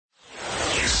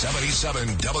77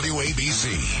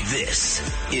 WABC. This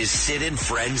is Sid and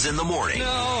Friends in the Morning. No,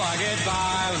 I get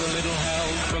by with a little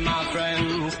help from my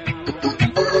friends.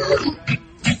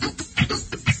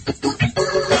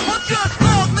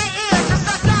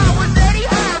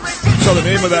 So the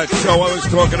name of that show I was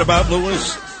talking about,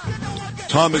 Lewis,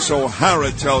 Thomas O'Hara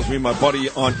tells me, my buddy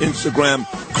on Instagram,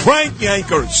 Crank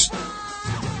Yankers.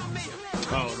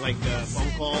 Oh, like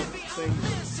phone call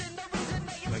things?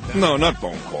 Like that? No, not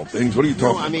phone call things. What are you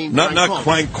talking about? I mean, not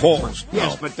crank calls.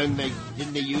 Yes, no. but then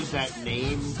didn't they use that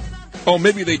name? Oh,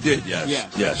 maybe they did, yes.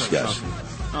 Yes.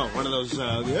 Oh, one of those,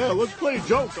 let's play a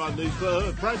joke on these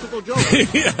practical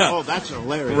jokes. Yeah. Oh, that's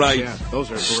hilarious. Right. Yeah,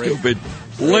 those are great. Stupid.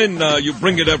 Lynn, you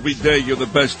bring it every day. You're the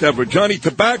best ever. Johnny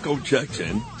Tobacco checks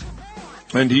in,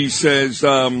 and he says,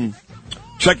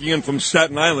 checking in from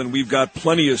Staten Island, we've got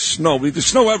plenty of snow. There's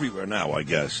snow everywhere now, I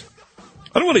guess.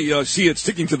 I don't really see it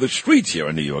sticking to the streets here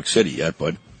in New York City yet,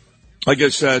 but I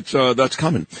guess that's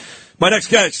coming. My next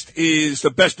guest is the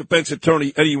best defense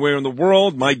attorney anywhere in the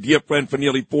world, my dear friend for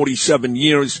nearly 47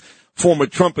 years, former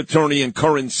Trump attorney and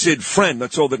current Sid friend.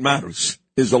 That's all that matters,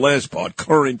 is the last part,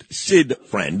 current Sid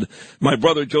friend, my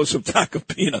brother Joseph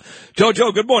Tacopina.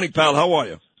 Jojo, good morning, pal. How are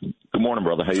you? Good morning,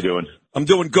 brother. How you doing? I'm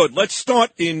doing good. Let's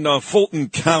start in Fulton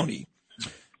County,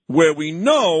 where we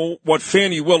know what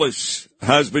Fannie Willis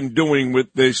has been doing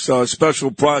with this special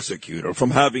prosecutor,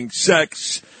 from having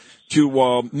sex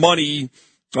to money.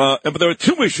 But there are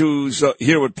two issues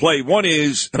here at play. One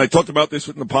is, and I talked about this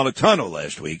with Napolitano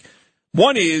last week,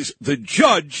 one is the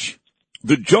judge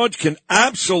can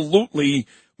absolutely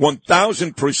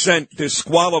 1,000%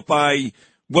 disqualify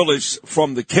Willis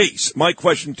from the case. My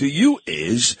question to you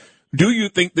is, do you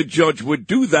think the judge would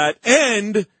do that?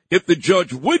 And if the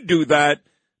judge would do that,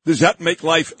 does that make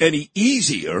life any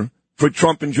easier for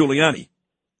Trump and Giuliani?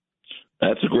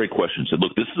 That's a great question. So,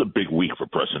 look, this is a big week for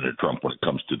President Trump when it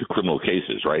comes to the criminal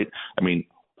cases, right? I mean,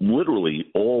 literally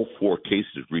all four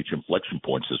cases reach inflection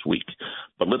points this week.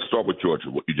 But let's start with Georgia,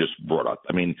 what you just brought up.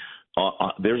 I mean,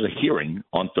 there's a hearing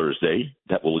on Thursday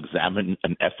that will examine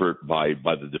an effort by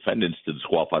the defendants to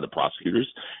disqualify the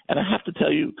prosecutors. And I have to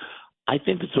tell you, I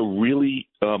think it's a really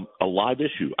a live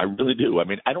issue. I really do. I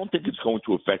mean, I don't think it's going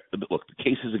to affect – look, the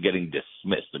cases are getting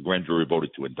dismissed. The grand jury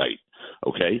voted to indict,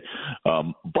 okay?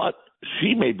 But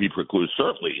she may be precluded.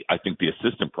 Certainly, I think the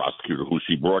assistant prosecutor who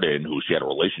she brought in, who she had a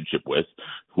relationship with,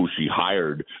 who she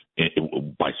hired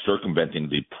by circumventing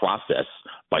the process,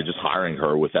 by just hiring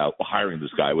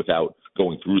this guy without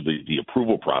going through the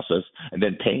approval process, and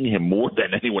then paying him more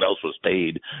than anyone else was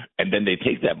paid, and then they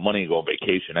take that money and go on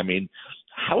vacation. I mean,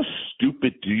 how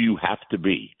stupid do you have to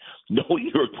be? No,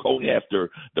 you're going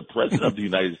after the president of the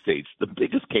United States, the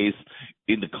biggest case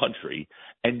in the country,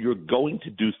 and you're going to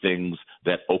do things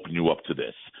that open you up to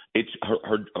this. It's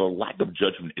her lack of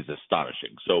judgment is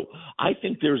astonishing. So I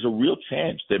think there's a real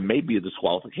chance there may be a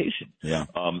disqualification. Yeah.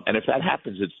 And if that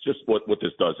happens, it's just what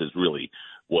this does is really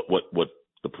what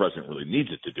the president really needs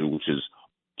it to do, which is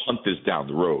punt this down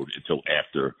the road until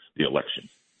after the election.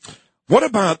 What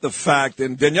about the fact,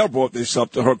 and Danielle brought this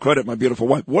up to her credit, my beautiful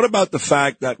wife, what about the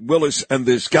fact that Willis and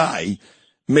this guy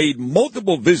made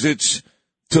multiple visits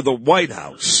to the White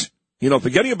House? You know,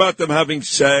 forgetting about them having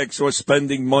sex or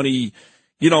spending money,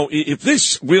 you know, if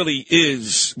this really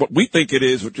is what we think it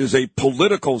is, which is a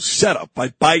political setup by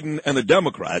Biden and the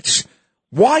Democrats,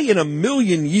 why in a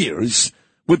million years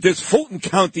would this Fulton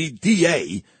County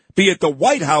DA be at the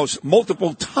White House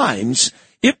multiple times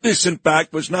if this, in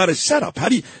fact, was not a setup?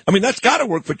 That's got to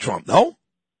work for Trump, no?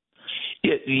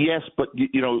 Yes, but,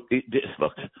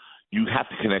 look, you have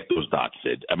to connect those dots,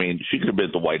 Sid. I mean, she could have been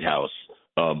at the White House.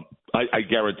 I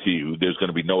guarantee you there's going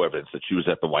to be no evidence that she was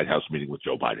at the White House meeting with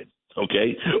Joe Biden,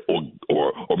 okay,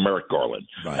 or Merrick Garland.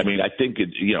 Right. I mean, I think,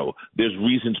 there's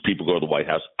reasons people go to the White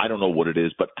House. I don't know what it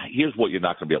is, but here's what you're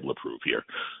not going to be able to prove here,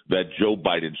 that Joe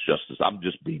Biden's justice, I'm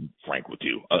just being frank with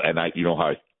you, and you know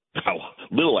how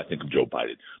little I think of Joe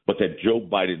Biden, but that Joe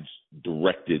Biden's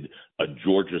directed a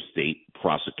Georgia state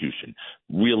prosecution.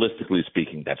 Realistically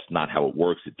speaking, that's not how it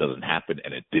works. It doesn't happen,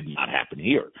 and it did not happen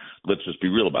here. Let's just be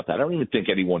real about that. I don't even think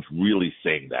anyone's really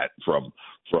saying that from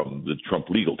the Trump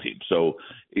legal team. So,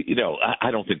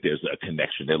 I don't think there's a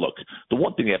connection there. Look, the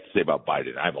one thing you have to say about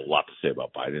Biden, I have a lot to say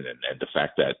about Biden, and the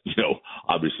fact that,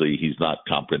 obviously he's not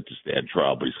competent to stand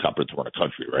trial, but he's competent to run a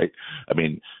country, right? I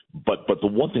mean, but the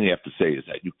one thing you have to say is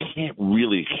that you can't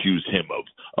really accuse him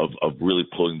of really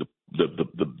pulling the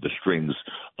strings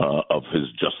of his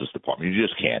Justice Department. You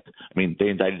just can't. I mean, they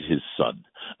indicted his son.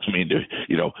 I mean, there's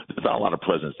not a lot of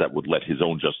presidents that would let his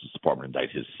own Justice Department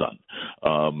indict his son.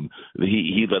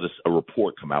 He let a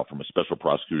report come out from a special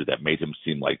prosecutor that made him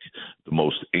seem like the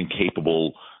most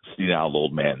incapable senile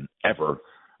old man ever.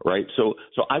 Right, so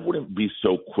I wouldn't be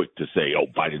so quick to say, "Oh,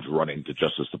 Biden's running the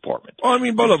Justice Department." I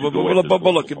mean,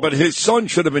 but his son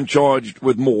should have been charged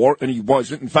with more, and he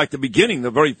wasn't. In fact, the beginning, the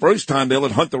very first time, they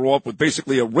let Hunter off with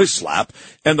basically a wrist slap.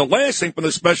 And the last thing from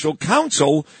the special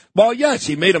counsel, well, yes,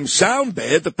 he made him sound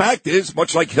bad. The fact is,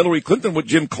 much like Hillary Clinton with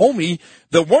Jim Comey,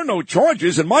 there were no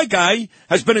charges, and my guy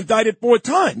has been indicted 4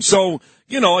 times. So,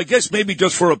 I guess maybe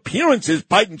just for appearances,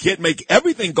 Biden can't make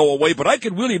everything go away, but I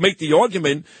could really make the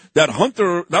argument that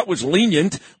Hunter, that was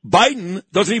lenient. Biden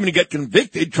doesn't even get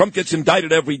convicted. Trump gets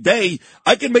indicted every day.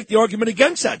 I can make the argument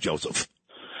against that, Joseph.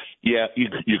 Yeah, you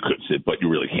could, Sid, but you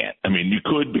really can't. I mean, you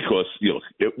could because,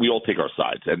 we all take our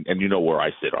sides, and you know where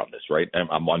I sit on this, right?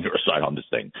 I'm on your side on this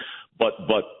thing. But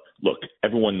look,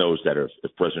 everyone knows that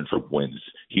if President Trump wins,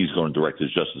 he's going to direct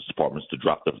his Justice Departments to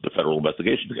drop the federal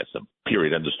investigation against him.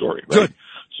 Period. End of story. Right? Good.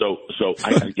 So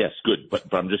I guess good, but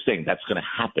I'm just saying that's going to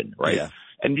happen, right? Yeah.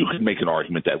 And you can make an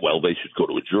argument that, well, they should go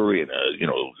to a jury and,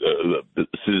 the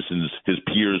citizens, his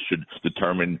peers should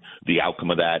determine the outcome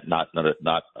of that, not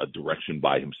a direction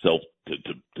by himself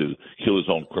to kill his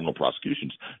own criminal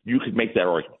prosecutions. You could make that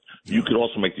argument. You could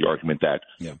also make the argument that,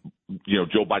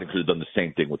 Joe Biden could have done the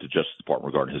same thing with the Justice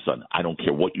Department regarding his son. I don't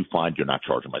care what you find, you're not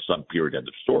charging my son, period, end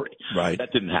of story. Right.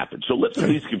 That didn't happen. So let's at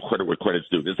least give credit where credit's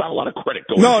due. There's not a lot of credit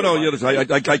going on.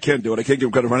 I can't do it. I can't give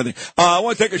him credit for anything. I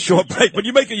want to take a short break, but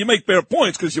you make fair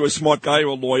points because you're a smart guy, you're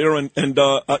a lawyer, and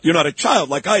you're not a child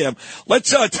like I am.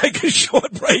 Let's take a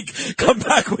short break. Come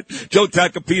back with Joe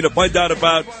Tacopina. Find out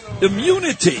about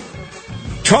immunity.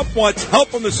 Trump wants help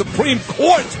from the Supreme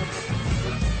Court.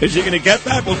 Is he going to get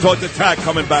that? We'll talk to Tac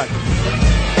coming back.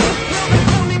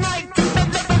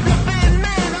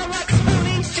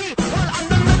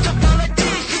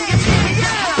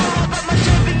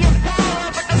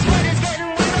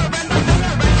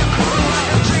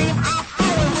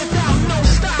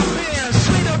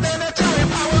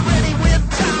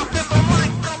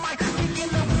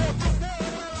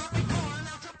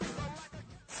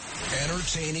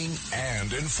 Entertaining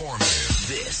and informative.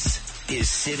 This is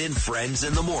Sid and Friends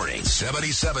in the Morning.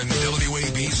 77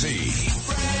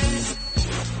 WABC.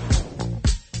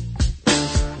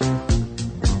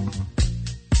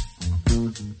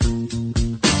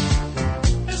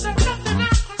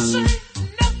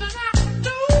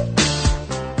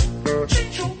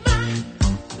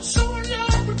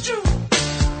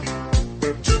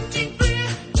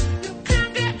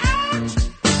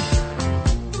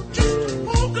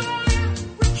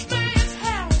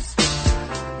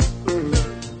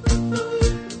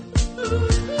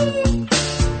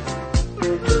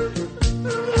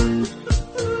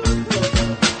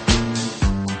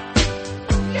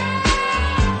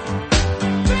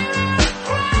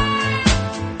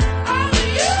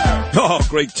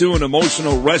 Great tune,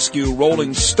 Emotional Rescue,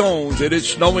 Rolling Stones. It is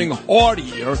snowing hard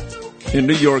here in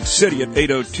New York City at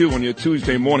 8:02 on your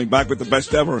Tuesday morning. Back with the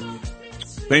best ever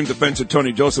famed defense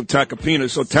attorney, Joseph Tacopina.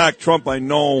 So Trump, I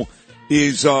know,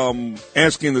 is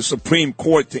asking the Supreme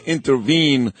Court to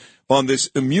intervene on this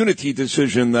immunity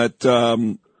decision that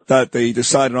they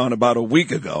decided on about a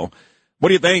week ago. What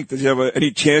do you think? Does he have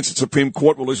any chance the Supreme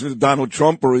Court will listen to Donald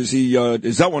Trump, or is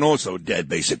that one also dead,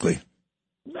 basically?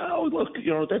 No, look,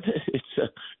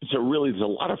 there's a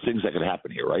lot of things that could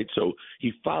happen here, right? So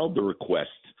he filed the request,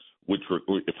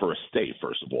 for a stay,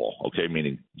 first of all, okay,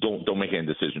 meaning don't make any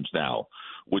decisions now,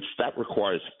 which that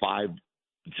requires 5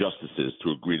 justices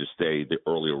to agree to stay the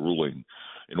earlier ruling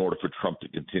in order for Trump to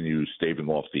continue staving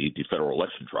off the federal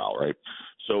election trial, right?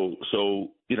 So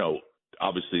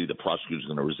obviously the prosecutor's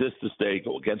going to resist the stay,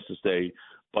 go against the stay,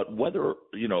 but whether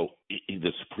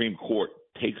the Supreme Court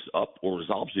takes up or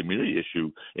resolves the immunity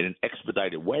issue in an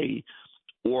expedited way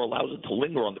or allows it to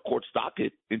linger on the court's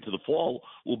docket into the fall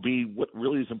will be what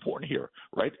really is important here,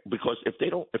 right? Because if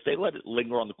they let it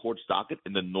linger on the court's docket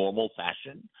in the normal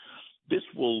fashion, this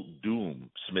will doom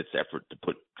Smith's effort to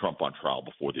put Trump on trial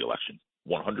before the election,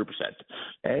 100%.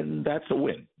 And that's a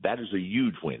win. That is a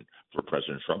huge win for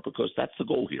President Trump because that's the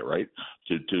goal here, right?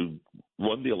 To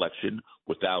run the election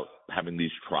without having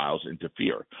these trials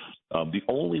interfere. The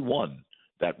only one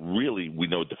that really we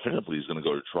know definitively is going to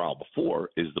go to trial before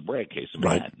is the Bragg case in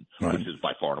Manhattan, which is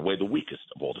by far and away the weakest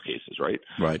of all the cases, right?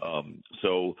 Right.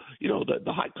 So,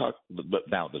 the High Court, but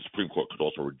now the Supreme Court could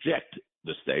also reject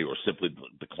the stay or simply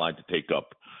decline to take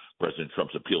up President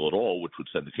Trump's appeal at all, which would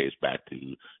send the case back to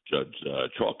Judge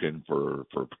Chalkin for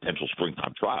potential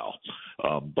springtime trial.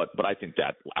 But I think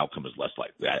that outcome is less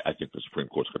likely. I think the Supreme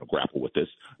Court's going to grapple with this.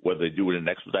 Whether they do it in an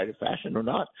expedited fashion or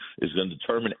not is going to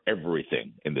determine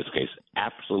everything in this case,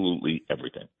 absolutely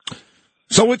everything.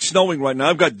 So it's snowing right now.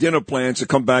 I've got dinner plans to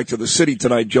come back to the city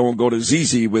tonight, Joe, and go to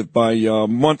ZZ with my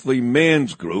monthly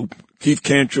man's group. Keith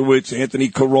Kantrowitz, Anthony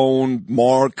Carone,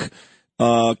 Mark,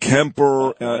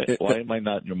 Kemper. Why am I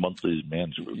not in your monthly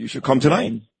man's group? You should come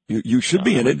tonight. You should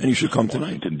be in it, and you should come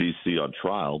tonight. Washington, D.C. on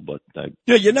trial, but...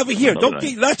 Yeah, you're never here.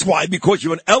 That's why, because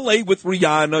you're in L.A. with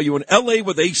Rihanna, you're in L.A.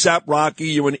 with A$AP Rocky,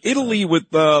 you're in Italy with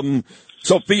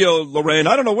Sophia Loren.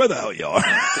 I don't know where the hell you are.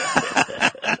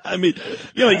 I mean,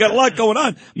 you got a lot going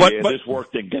on. But this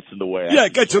work thing gets in the way. Yeah,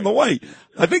 it gets in the way.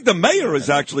 I think the mayor is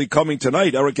actually coming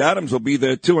tonight. Eric Adams will be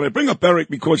there, too. And I bring up Eric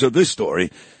because of this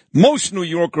story. Most New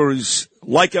Yorkers,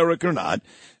 like Eric or not,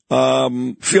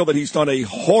 feel that he's done a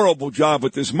horrible job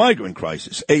with this migrant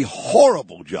crisis. A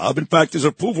horrible job. In fact, his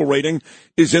approval rating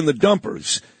is in the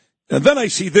dumpers. And then I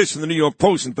see this in the New York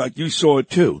Post. In fact, you saw it,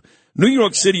 too. New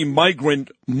York City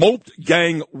migrant moped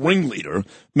gang ringleader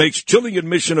makes chilling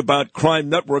admission about crime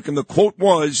network, and the quote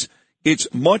was, "It's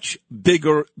much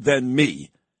bigger than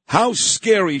me." How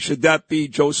scary should that be,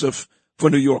 Joseph, for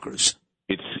New Yorkers?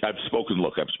 I've spoken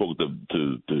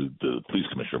to the police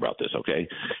commissioner about this, okay?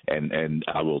 And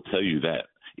I will tell you that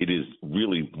it is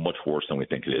really much worse than we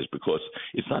think it is, because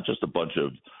it's not just a bunch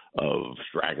of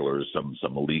stragglers, some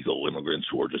illegal immigrants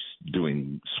who are just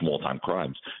doing small-time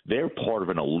crimes. They're part of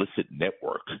an illicit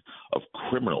network of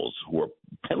criminals who are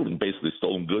peddling basically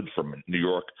stolen goods from New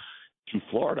York to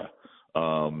Florida,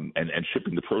 and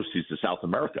shipping the proceeds to South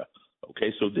America.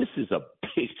 Okay, so this is a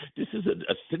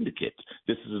syndicate.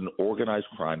 This is an organized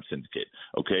crime syndicate.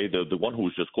 Okay, the one who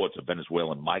was just caught is a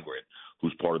Venezuelan migrant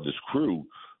who's part of this crew,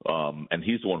 and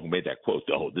he's the one who made that quote.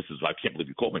 Oh, I can't believe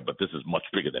you called me, but this is much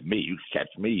bigger than me. You catch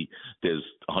me, there's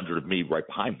 100 of me right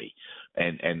behind me,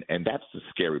 and that's the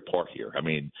scary part here. I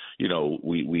mean,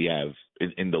 we have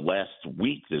in the last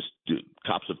week,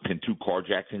 cops have pinned 2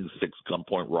 carjackings, 6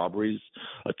 gunpoint robberies,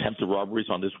 attempted robberies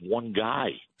on this one guy.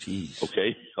 Jeez.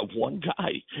 Okay, one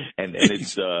guy, and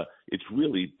it's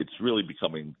really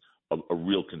becoming a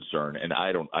real concern. And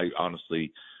I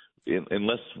honestly,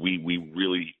 unless we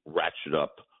really ratchet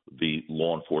up the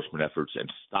law enforcement efforts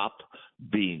and stop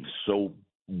being so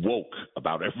woke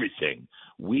about everything,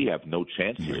 we have no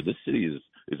chance here. This city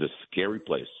is a scary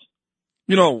place.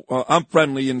 I'm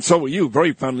friendly, and so are you,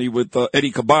 very friendly with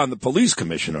Eddie Caban, the police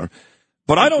commissioner.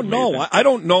 But I don't know. I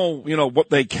don't know, what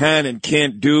they can and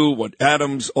can't do, what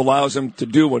Adams allows them to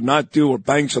do or not do, or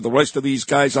Banks or the rest of these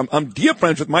guys. I'm dear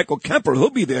friends with Michael Kemper. He'll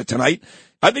be there tonight.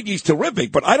 I think he's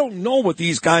terrific, but I don't know what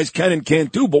these guys can and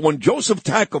can't do. But when Joseph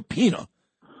Tacopina,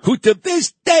 who to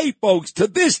this day, folks,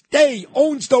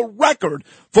 owns the record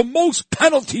for most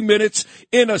penalty minutes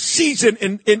in a season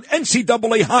in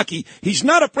NCAA hockey, he's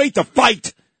not afraid to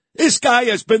fight. This guy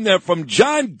has been there from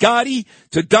John Gotti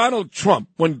to Donald Trump.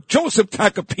 When Joseph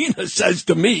Tacopina says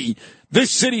to me,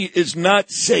 this city is not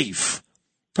safe,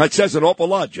 that says an awful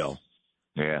lot, Joe.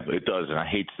 Yeah, it does, and I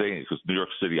hate saying it because New York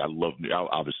City,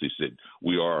 obviously, Sid,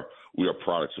 we are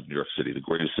products of New York City, the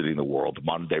greatest city in the world, the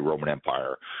modern-day Roman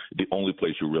Empire, the only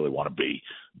place you really want to be.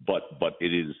 But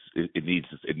it needs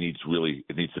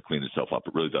to clean itself up.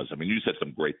 It really does. I mean, you said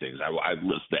some great things. I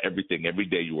listen to everything every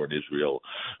day you were in Israel.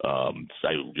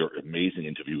 Your amazing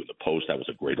interview in the Post. That was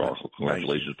a great article.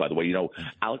 Congratulations, by the way.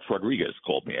 Alex Rodriguez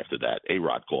called me after that.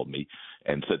 A-Rod called me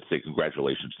and said to say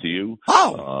congratulations to you.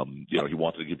 Oh, he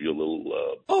wanted to give you a little.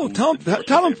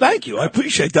 Tell him thank you. I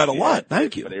appreciate that a lot.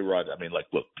 Thank you. But A-Rod,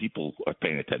 look, people are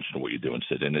paying attention to what you're doing,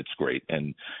 Sid, and it's great.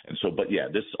 And so, but yeah,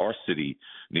 our city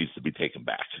needs to be taken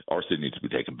back. Our city needs to be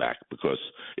taken back because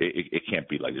it can't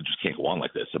be like it just can't go on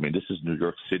like this. I mean, this is New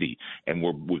York City, and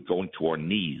we're going to our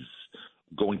knees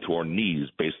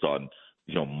based on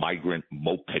migrant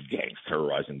moped gangs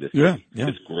terrorizing this city.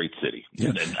 This great city.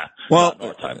 Yeah. Well,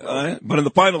 but in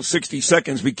the final 60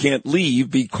 seconds, we can't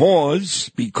leave because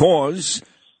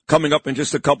coming up in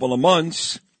just a couple of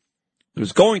months,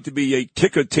 there's going to be a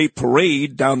ticker tape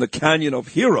parade down the Canyon of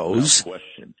Heroes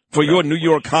for your New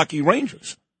York Hockey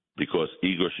Rangers. Because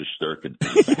Igor Shesterkin,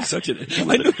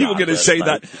 I knew you were going to say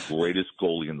that. Greatest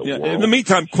goalie in the world. In the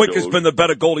meantime, Quick has been the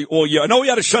better goalie all year. I know he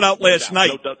had a shutout last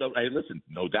night. Hey, listen,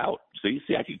 no doubt. See,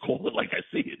 I can call it like I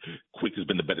see it. Quick has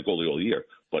been the better goalie all year.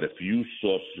 But if you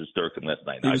saw Shesterkin last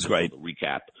night, he was great. The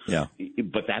recap. Yeah.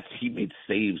 But he made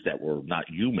saves that were not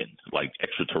human, like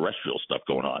extraterrestrial stuff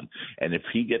going on. And if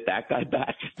he get that guy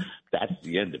back, that's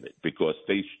the end of it. Because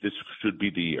this should be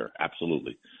the year.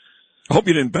 Absolutely. I hope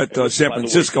you didn't bet San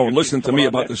Francisco and listen to me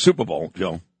about the Super Bowl,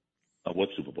 Joe. What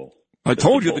Super Bowl? I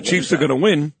told you the Chiefs are going to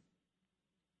win.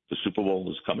 The Super Bowl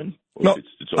is coming? No,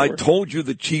 it's over? I told you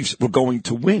the Chiefs were going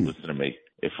to win. Listen to me.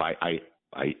 If I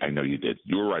know you did.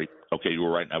 You were right. Okay, you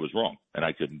were right, and I was wrong. And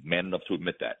I could man enough to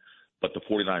admit that. but the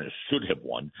 49ers should have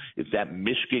won, if that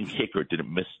Michigan kicker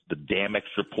didn't miss the damn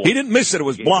extra point. He didn't miss it. It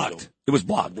was blocked. It was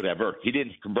blocked. Whatever. He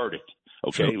didn't convert it.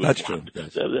 Okay, True. it was That's blocked. true.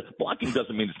 Yes. Blocking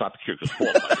doesn't mean it's not the kicker's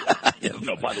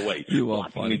fault. By the way,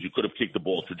 blocking means you could have kicked the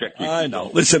ball trajectory. I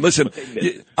know. Listen.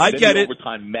 I get it.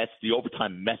 The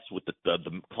overtime mess with the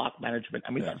clock management.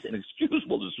 I mean, that's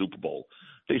inexcusable to the Super Bowl.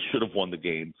 They should have won the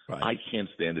game. Right. I can't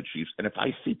stand the Chiefs. And if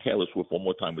I see Taylor Swift one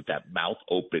more time with that mouth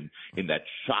open in that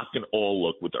shock and awe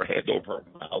look with her hand over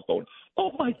her mouth going,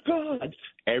 oh, my God,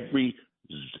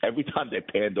 Every time they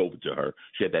panned over to her,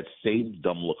 she had that same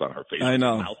dumb look on her face. I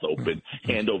know. Mouth open,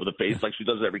 hand over the face, like she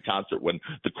does at every concert when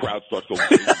the crowd starts going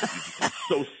crazy. She's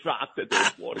so shocked that they're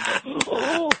applauding,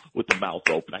 with the mouth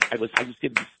open. I was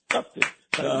getting disgusted.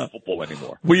 I don't like football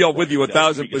anymore. We are with you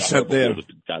 1,000% there. The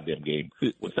goddamn game.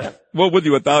 What's that? We're with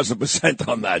you 1,000%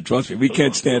 on that. Trust me, we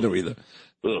can't stand her either.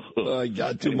 I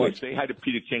got too much. Say hi to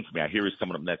Peter King for me. I hear he's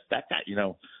coming up next. That guy,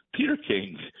 Peter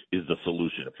King is the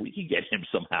solution. If we can get him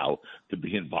somehow to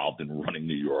be involved in running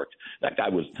New York, that guy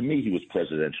was, to me, he was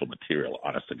presidential material,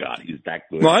 honest to God. He's that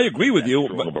good. No, I agree with you.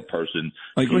 Strong of a person.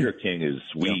 I agree. Peter King is,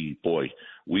 we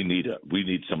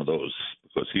need some of those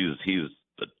because he's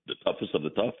the toughest of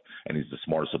the tough and he's the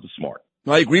smartest of the smart.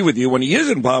 I agree with you. And he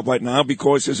is involved right now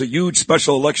because there's a huge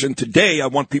special election today. I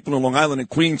want people in Long Island and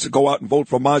Queens to go out and vote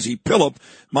for Mazi Pilip.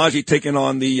 Mazi taking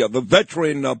on the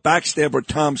veteran backstabber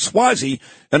Tom Swazi.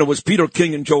 And it was Peter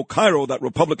King and Joe Cairo, that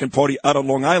Republican Party out of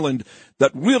Long Island,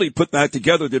 that really put that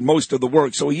together, did most of the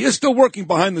work. So he is still working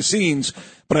behind the scenes.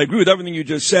 But I agree with everything you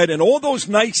just said. And all those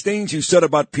nice things you said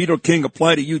about Peter King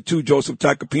apply to you too, Joseph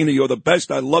Tacopina. You're the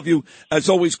best. I love you. As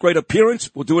always, great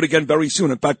appearance. We'll do it again very soon.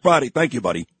 In fact, Friday. Thank you,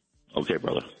 buddy. Okay,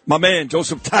 brother. My man,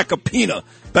 Joseph Tacopina,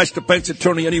 best defense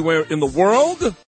attorney anywhere in the world.